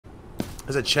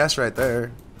There's a chest right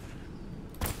there.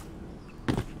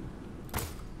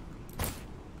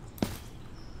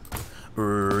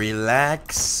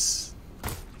 Relax.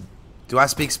 Do I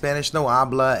speak Spanish? No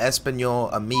habla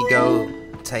español, amigo.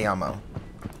 Te amo.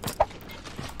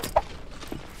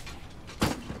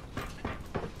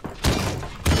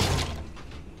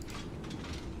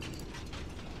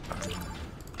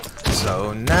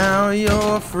 So now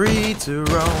you're free to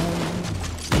roam.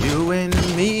 You and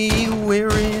me, we're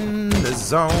in the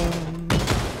zone.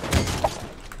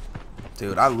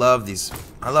 Dude, I love these.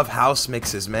 I love house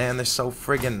mixes, man. They're so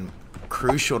friggin'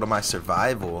 crucial to my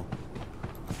survival.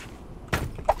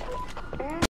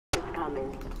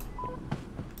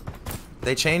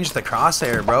 They changed the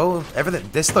crosshair, bro. Everything.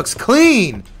 This looks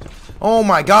clean. Oh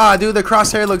my god, dude, the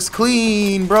crosshair looks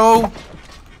clean, bro.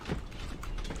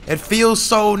 It feels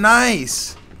so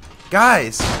nice.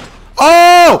 Guys.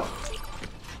 Oh!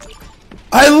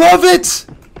 I love it!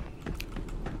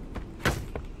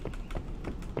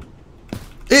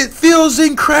 It feels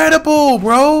incredible,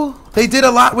 bro. They did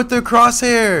a lot with their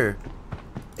crosshair.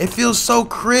 It feels so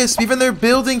crisp. Even their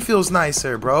building feels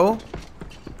nicer, bro.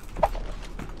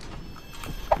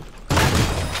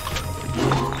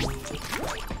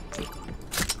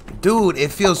 Dude,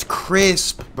 it feels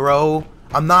crisp, bro.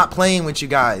 I'm not playing with you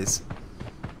guys.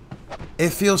 It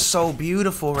feels so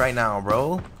beautiful right now,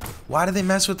 bro. Why did they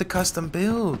mess with the custom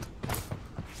build?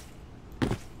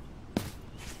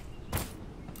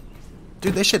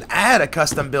 Dude, they should add a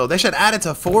custom build. They should add it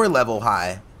to 4 level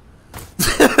high.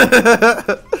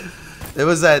 It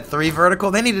was at 3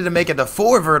 vertical. They needed to make it to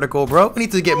 4 vertical, bro. We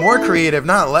need to get more creative,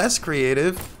 not less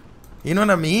creative. You know what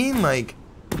I mean? Like,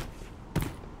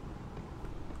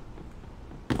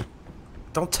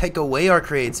 don't take away our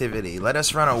creativity. Let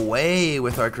us run away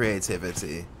with our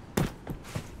creativity.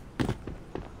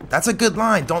 That's a good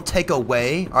line. Don't take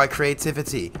away our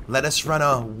creativity. Let us run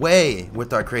away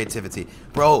with our creativity.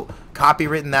 Bro,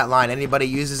 copywritten that line. Anybody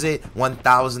uses it,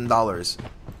 $1,000.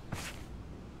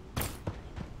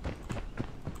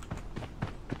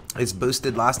 It's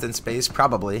boosted Lost in Space?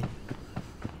 Probably.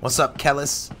 What's up,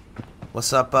 Kellis?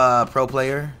 What's up, pro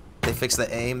player? They fixed the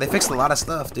aim. They fixed a lot of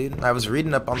stuff, dude. I was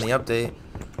reading up on the update,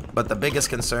 but the biggest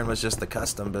concern was just the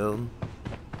custom build.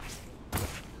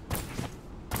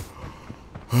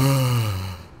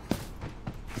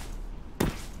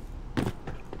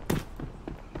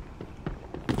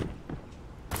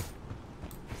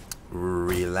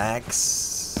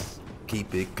 Relax.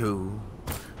 Keep it cool.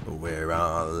 We're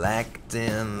all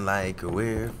acting like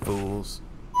we're fools.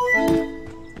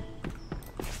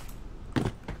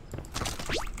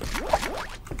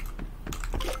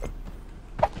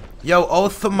 Yo,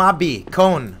 Othamabi,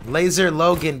 Cone, Laser,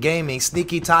 Logan Gaming,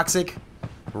 Sneaky Toxic,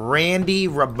 Randy,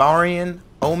 Rabarian,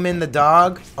 Omen the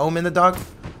Dog,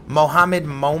 Mohammed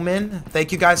Momin.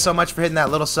 Thank you guys so much for hitting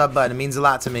that little sub button. It means a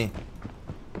lot to me.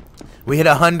 We hit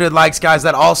 100 likes, guys.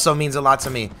 That also means a lot to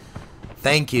me.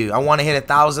 Thank you. I want to hit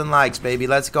 1,000 likes, baby.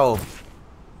 Let's go.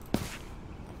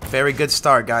 Very good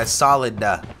start, guys. Solid.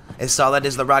 As solid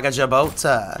as the Raga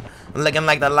Jabota. Looking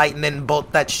like the lightning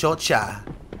bolt that shotcha.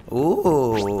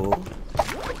 Ooh.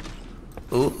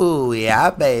 Ooh,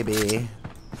 yeah, baby.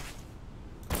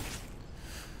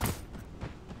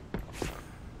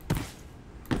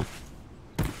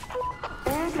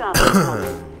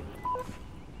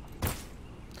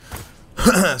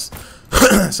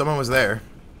 Someone was there.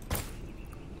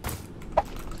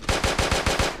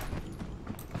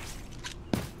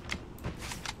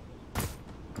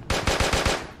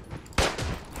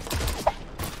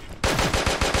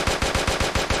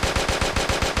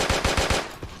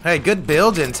 Hey, good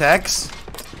building, Tex.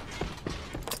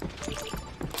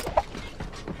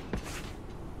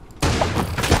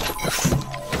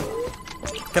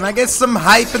 Can I get some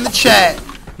hype in the chat?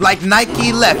 Like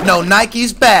Nike left, no,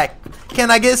 Nike's back. Can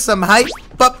I get some hype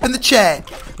up in the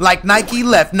chat? Like Nike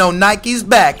left, no, Nike's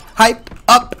back. Hype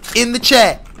up in the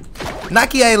chat.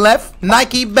 Nike ain't left,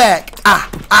 Nike back. Ah,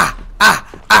 ah,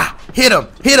 ah, ah. Hit him,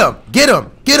 get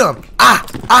him, Ah,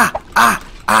 ah, ah,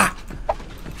 ah.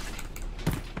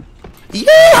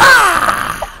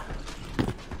 Yeah!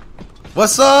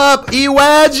 What's up,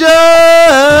 Ewadja?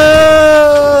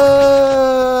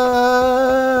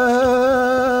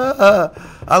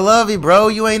 I love you, bro.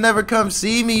 You ain't never come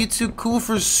see me. You too cool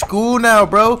for school now,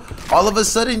 bro. All of a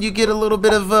sudden, you get a little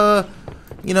bit of,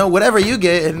 you know, whatever you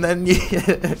get, and then you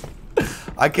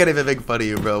I can't even make fun of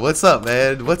you, bro. What's up,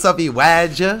 man? What's up,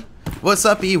 Ewadja? What's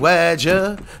up,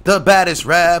 Ewadja? The baddest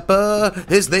rapper.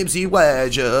 His name's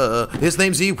Ewadja. His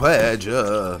name's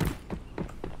Ewadja.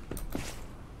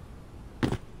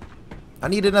 I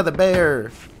need another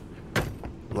bear.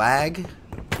 Lag?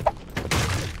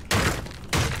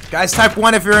 Guys, type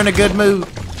 1 if you're in a good mood.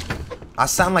 I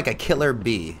sound like a killer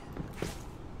bee.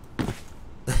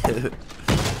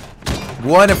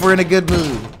 1 if we're in a good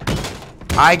mood.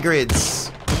 Eye grids.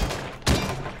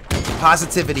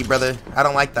 Positivity, brother. I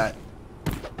don't like that.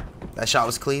 That shot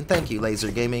was clean. Thank you,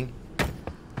 Laser Gaming.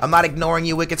 I'm not ignoring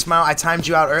you, Wicked Smile. I timed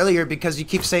you out earlier because you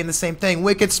keep saying the same thing.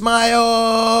 Wicked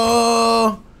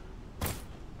Smile!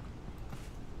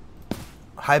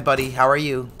 Hi, buddy. How are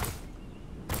you?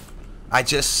 I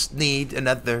just need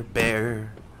another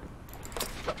bear.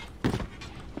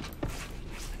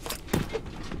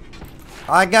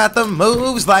 I got the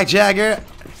moves like Jagger.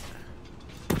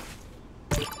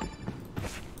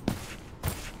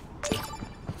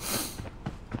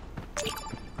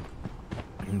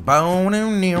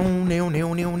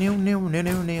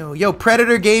 Yo,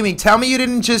 Predator Gaming, tell me you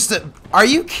didn't just... Are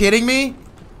you kidding me?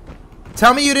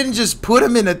 Tell me you didn't just put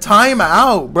him in a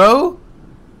timeout, bro.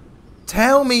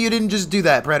 Tell me you didn't just do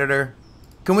that, Predator.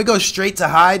 Can we go straight to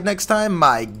hide next time?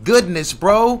 My goodness,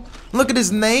 bro. Look at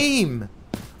his name.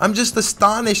 I'm just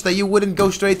astonished that you wouldn't go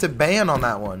straight to ban on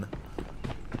that one.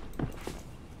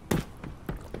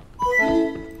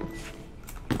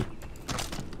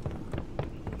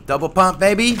 Double pump,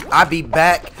 baby. I be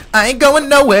back. I ain't going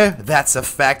nowhere. That's a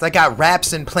fact. I got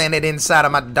raps implanted inside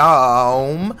of my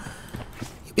dome.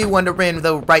 You be wondering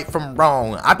the right from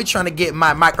wrong. I be trying to get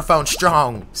my microphone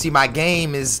strong. See, my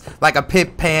game is like a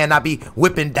pit pan. I be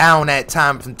whipping down at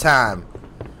time from time.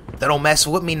 They don't mess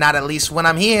with me, not at least when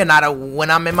I'm here, not when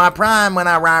I'm in my prime, when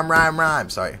I rhyme.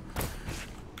 Sorry.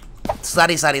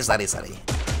 Slutty.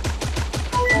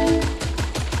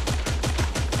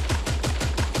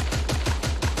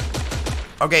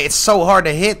 Okay, it's so hard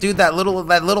to hit, dude. That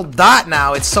little dot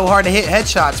now. It's so hard to hit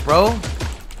headshots, bro.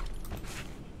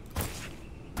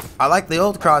 I like the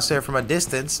old crosshair from a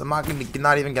distance. I'm not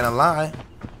even gonna lie.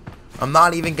 I'm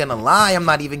not even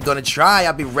gonna try.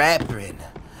 I'll be rapping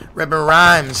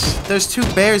rhymes. There's 2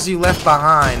 bears you left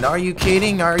behind. Are you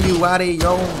kidding? Are you out of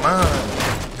your mind?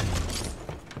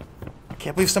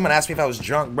 Can't believe someone asked me if I was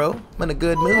drunk, bro. I'm in a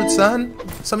good mood, son.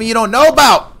 Something you don't know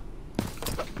about.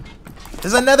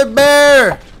 There's another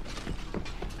bear.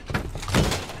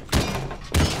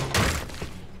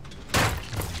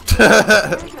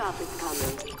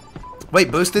 Wait,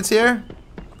 Boosted's here?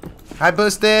 Hi,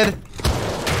 Boosted.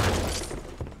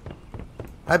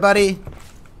 Hi, buddy.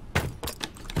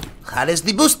 How is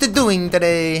the Boosted doing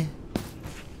today?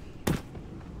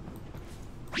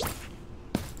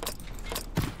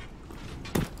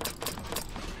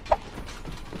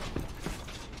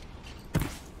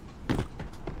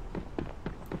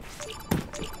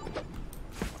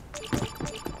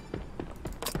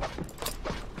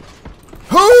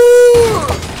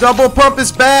 Double pump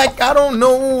is back. I don't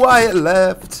know why it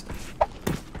left.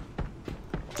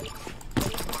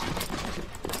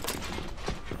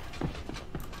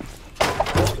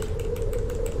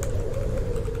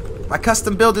 My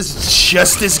custom build is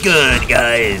just as good,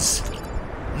 guys.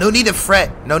 No need to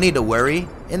fret. No need to worry.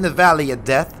 In the valley of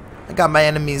death, I got my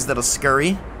enemies that'll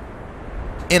scurry.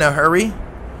 In a hurry.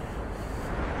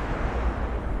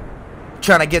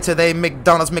 Trying to get to the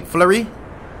McDonald's McFlurry.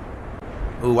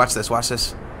 Ooh, watch this, watch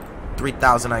this.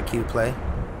 3,000 IQ play.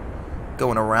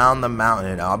 Going around the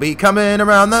mountain. I'll be coming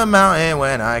around the mountain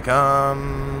when I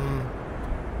come.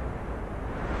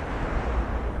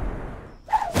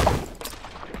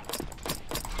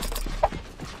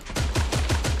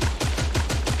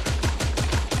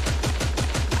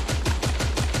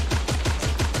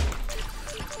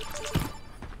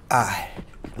 I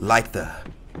like the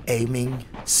aiming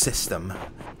system.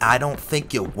 I don't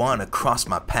think you wanna cross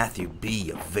my path, you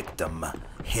be a victim.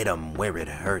 Hit 'em where it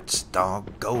hurts,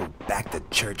 dog. Go back to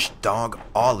church, dog.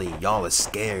 All of y'all are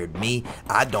scared. Me,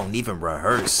 I don't even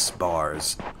rehearse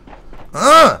bars.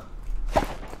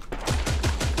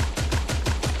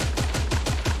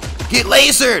 Get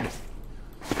lasered!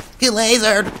 Get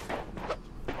lasered!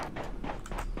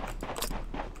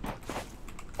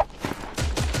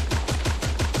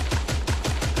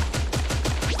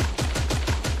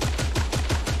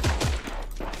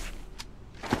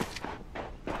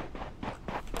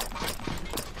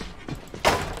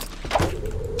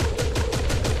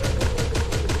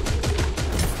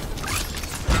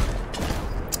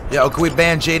 Yo, can we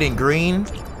ban Jaden Green?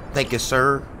 Thank you,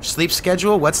 sir. Sleep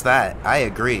schedule? What's that? I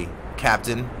agree,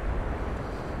 Captain.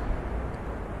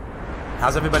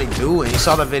 How's everybody doing? You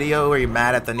saw the video where you're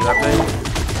mad at the new update?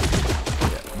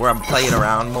 Yeah, where I'm playing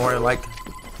around more, like...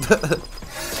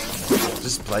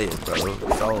 Just play it, bro.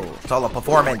 It's all a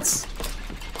performance.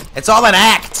 It's all an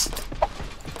act!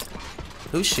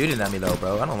 Who's shooting at me, though,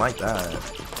 bro? I don't like that.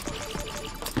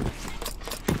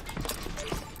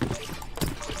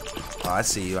 Oh, I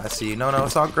see you. I see you. No,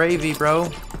 it's all gravy, bro.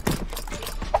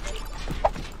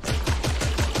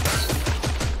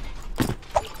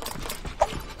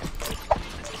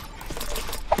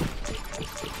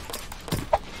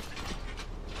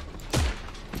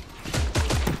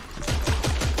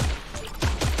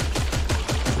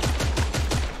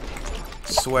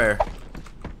 Swear.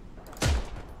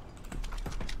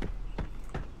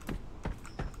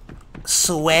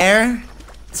 Swear?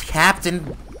 It's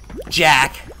Captain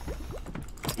Jack.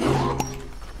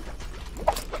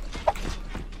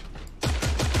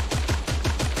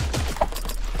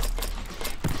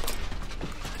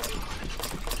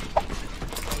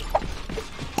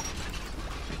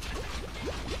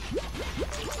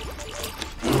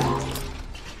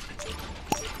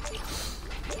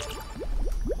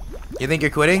 You think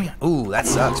you're quitting? Ooh, that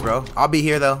sucks, bro. I'll be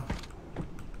here, though.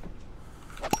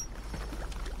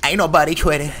 Ain't nobody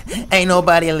quitting. Ain't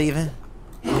nobody leaving.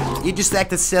 You just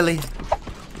acted silly.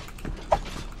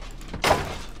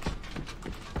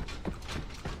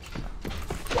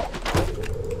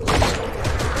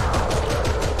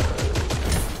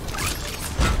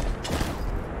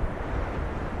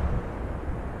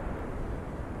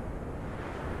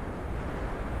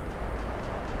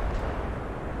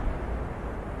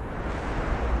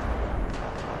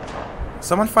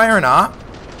 Someone firing up?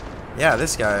 Yeah,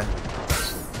 this guy.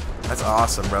 That's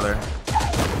awesome, brother.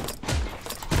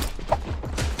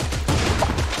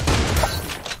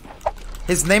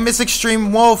 His name is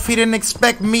Extreme Wolf. He didn't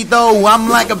expect me though. I'm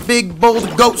like a big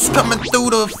bold ghost coming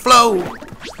through the flow.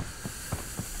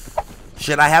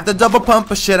 Should I have the double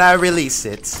pump or should I release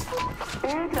it?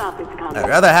 I'd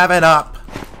rather have it up.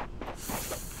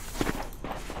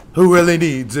 Who really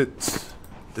needs it?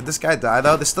 Did this guy die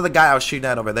though? There's still the guy I was shooting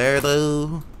at over there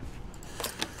though.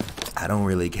 I don't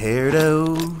really care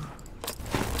though.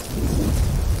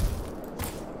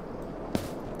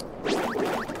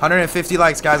 150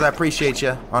 likes, guys. I appreciate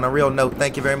you. On a real note,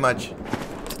 thank you very much.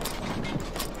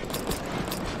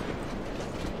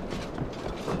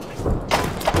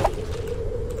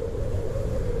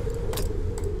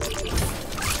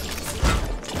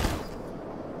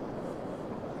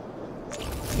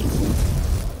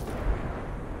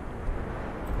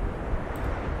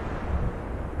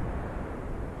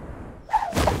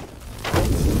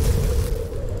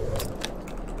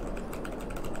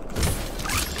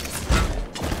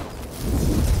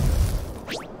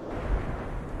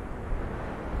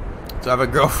 So I have a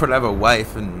girlfriend, I have a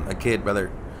wife, and a kid,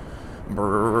 brother. Brother,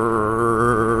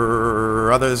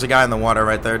 there's a guy in the water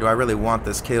right there. Do I really want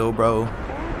this kill, bro?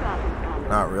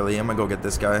 Not really. I'm gonna go get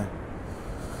this guy.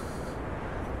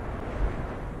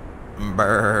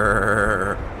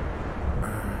 Brrr.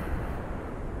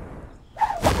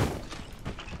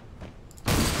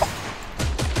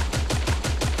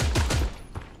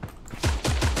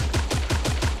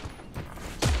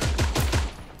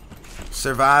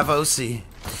 Survive OC.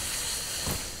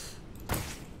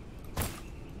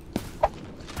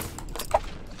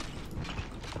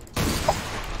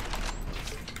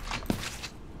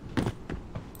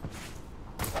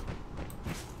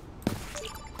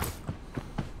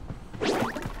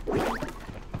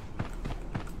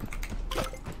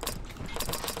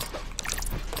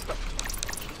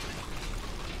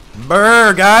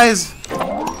 Brr, guys.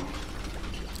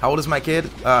 How old is my kid?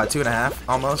 2.5,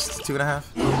 almost 2.5.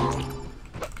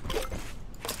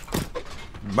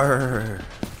 Brr.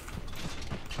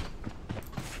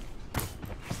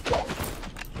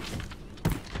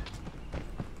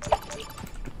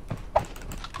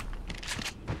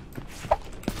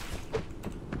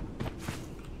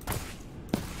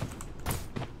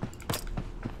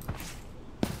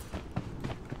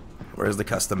 Where's the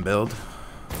custom build?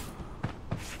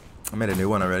 I made a new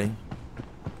one already.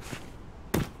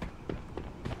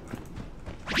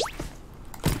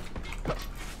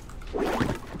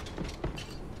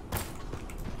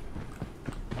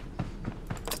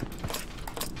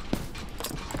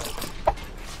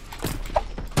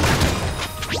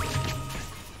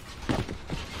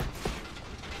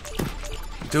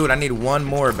 Dude, I need one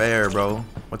more bear, bro.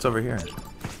 What's over here?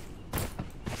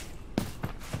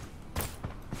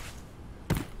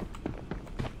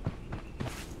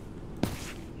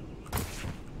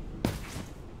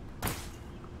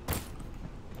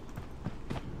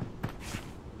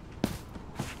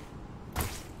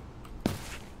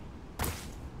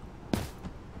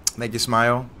 Make you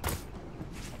smile.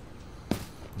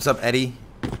 What's up, Eddie?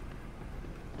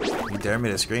 You dare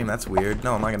me to scream? That's weird.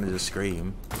 No, I'm not gonna just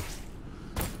scream.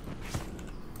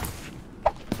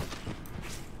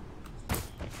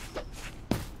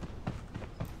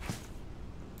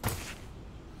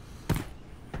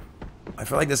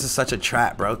 feel like this is such a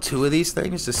trap, bro. 2 of these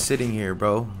things just sitting here,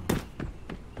 bro.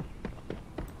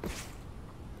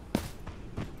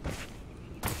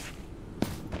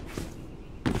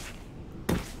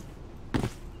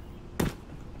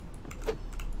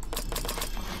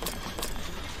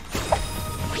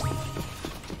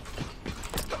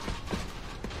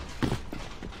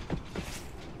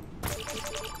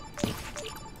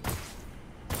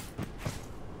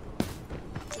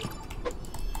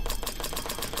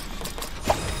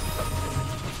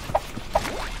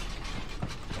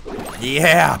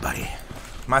 Yeah, buddy.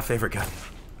 My favorite gun.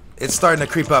 It's starting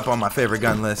to creep up on my favorite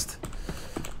gun list.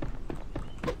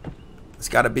 There's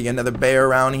got to be another bear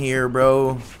around here,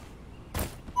 bro.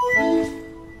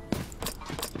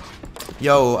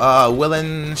 Yo,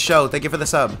 Willin Show, thank you for the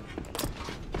sub.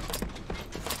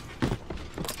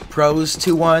 Pros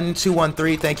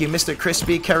 21213, thank you. Mr.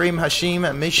 Crispy, Kareem Hashim,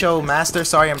 Misho Master.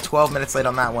 Sorry, I'm 12 minutes late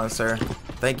on that one, sir.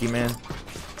 Thank you, man.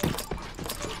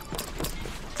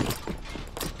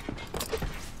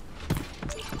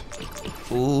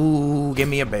 Ooh, give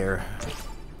me a bear.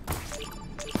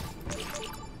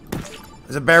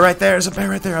 There's a bear right there. There's a bear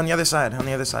right there on the other side. On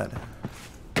the other side.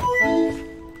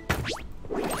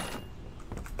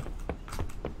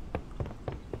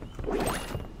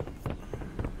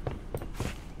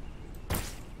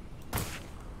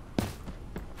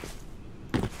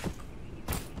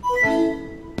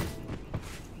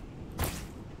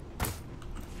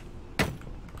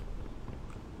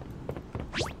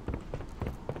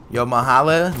 Yo,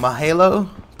 Mahalo,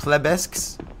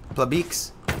 Plebesks,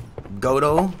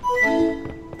 Godo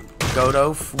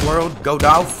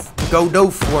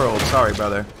World, sorry,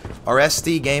 brother.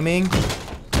 RSD Gaming.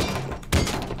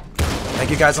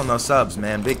 Thank you guys on those subs,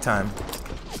 man, big time.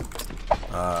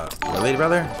 Really,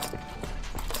 brother?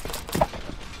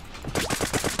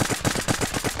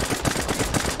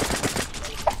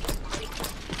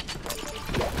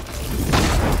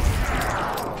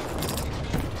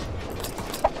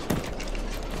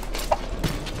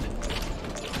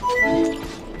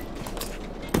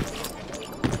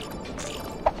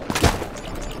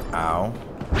 Ow.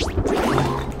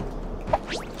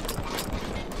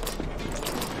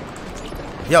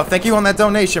 Yo, thank you on that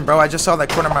donation, bro. I just saw that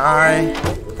corner of my eye.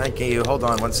 Thank you. Hold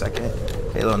on 1 second.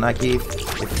 Halo Nike.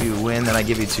 If you win, then I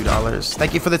give you $2.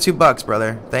 Thank you for the $2,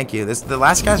 brother. Thank you. The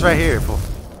last guy's right here.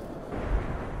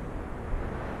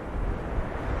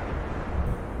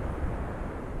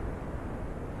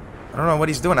 I don't know what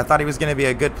he's doing. I thought he was gonna be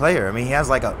a good player. I mean, he has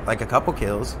like a couple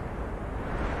kills.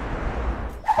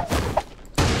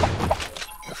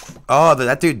 Oh,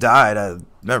 that dude died.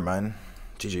 Never mind.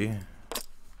 GG.